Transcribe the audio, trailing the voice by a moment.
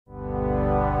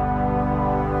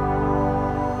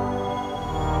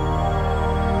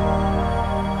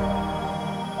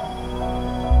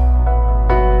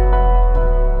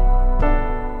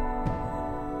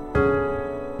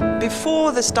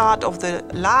before the start of the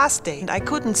last day, I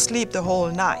couldn't sleep the whole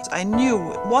night. I knew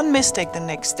one mistake the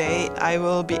next day, I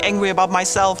will be angry about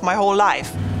myself my whole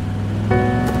life.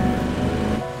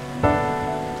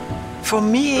 For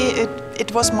me,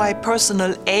 it was my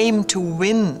personal aim to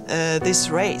win this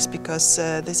race, because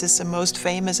this is the most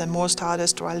famous and most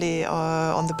hardest rally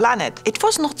on the planet. It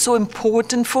was not so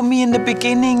important for me in the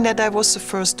beginning that I was the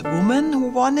first woman who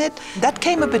won it. That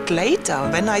came a bit later,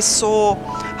 when I saw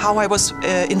how I was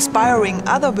inspiring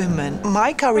other women.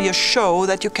 My career showed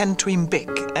that you can dream big,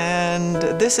 and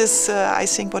this is, I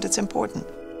think, what is important.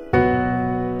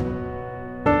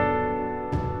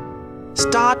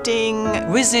 Starting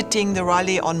visiting the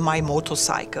rally on my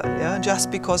motorcycle,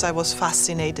 just because I was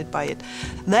fascinated by it.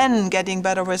 Then getting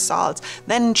better results,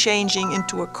 then changing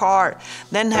into a car,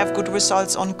 then have good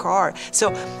results on car. So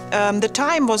the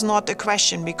time was not a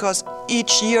question, because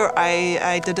each year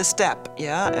I did a step,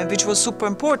 which was super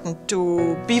important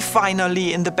to be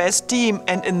finally in the best team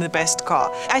and in the best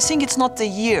car. I think it's not the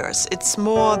years, it's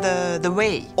more the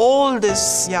way. All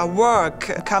this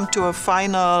work come to a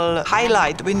final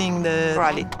highlight, winning the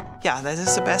rally. Yeah, that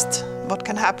is the best what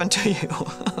can happen to you.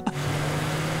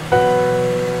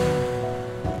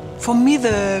 For me,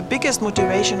 the biggest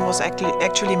motivation was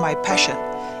actually my passion.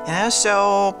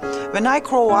 So when I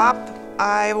grow up,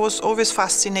 I was always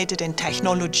fascinated in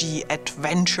technology,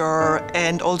 adventure,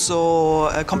 and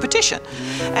also competition.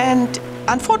 And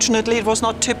unfortunately, it was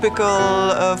not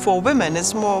typical for women.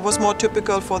 It was more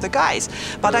typical for the guys.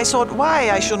 But I thought,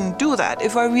 why I shouldn't do that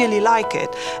if I really like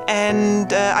it?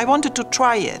 And I wanted to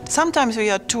try it. Sometimes we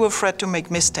are too afraid to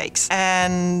make mistakes,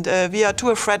 and we are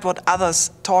too afraid what others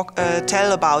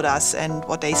tell about us and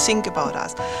what they think about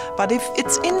us. But if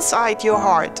it's inside your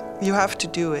heart, you have to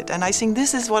do it. And I think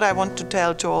this is what I want to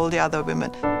tell to all the other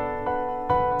women.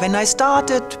 When I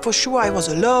started, for sure I was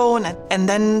alone, and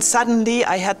then suddenly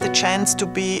I had the chance to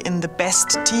be in the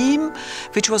best team,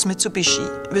 which was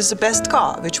Mitsubishi, with the best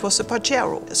car, which was the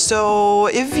Pajero. So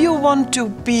if you want to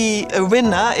be a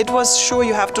winner, it was sure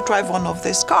you have to drive one of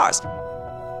these cars.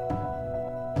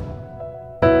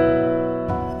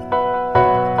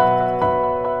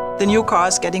 The new car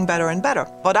is getting better and better.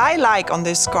 What I like on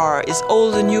this car is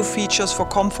all the new features for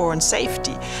comfort and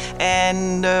safety.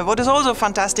 And what is also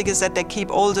fantastic is that they keep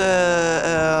all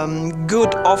the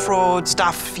good off-road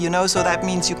stuff, so that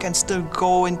means you can still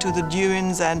go into the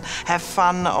dunes and have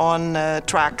fun on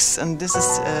tracks, and this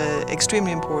is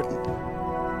extremely important.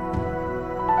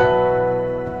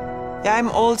 I'm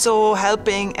also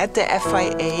helping at the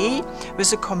FIA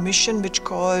with a commission which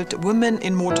called Women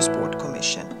in Motorsport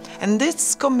Commission. And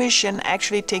this commission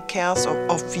actually takes care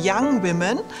of young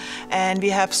women, and we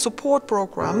have support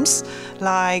programs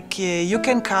like you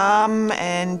can come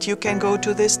and you can go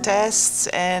to these tests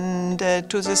and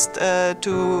to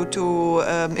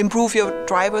improve your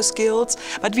driver skills.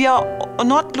 But we are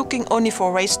not looking only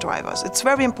for race drivers. It's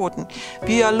very important.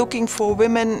 We are looking for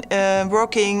women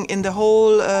working in the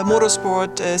whole motorsport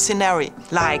scenario,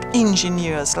 like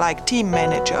engineers, like team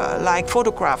manager, like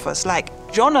photographers, like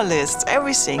journalists,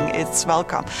 everything is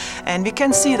welcome. And we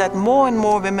can see that more and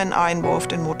more women are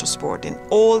involved in motorsport, in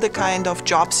all the kind of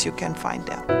jobs you can find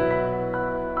there.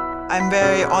 I'm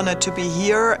very honored to be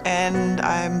here, and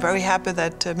I'm very happy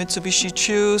that Mitsubishi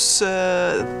chose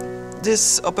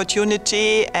this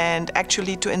opportunity and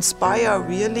actually to inspire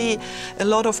really a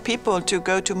lot of people to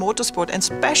go to motorsport, and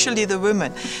especially the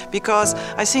women, because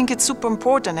I think it's super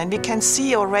important, and we can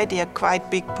see already a quite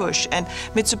big push. And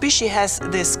Mitsubishi has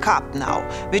this cup now,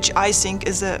 which I think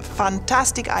is a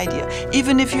fantastic idea.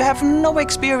 Even if you have no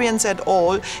experience at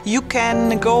all, you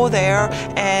can go there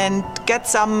and get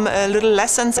some little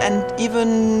lessons and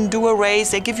even do a race.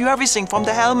 They give you everything from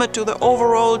the helmet to the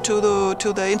overall to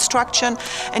the instruction,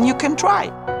 and you can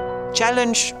try.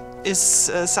 Challenge is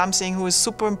something who is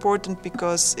super important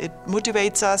because it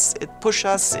motivates us, it pushes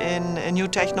us in new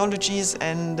technologies,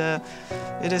 and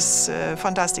it is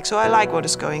fantastic. So I like what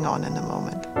is going on in the moment.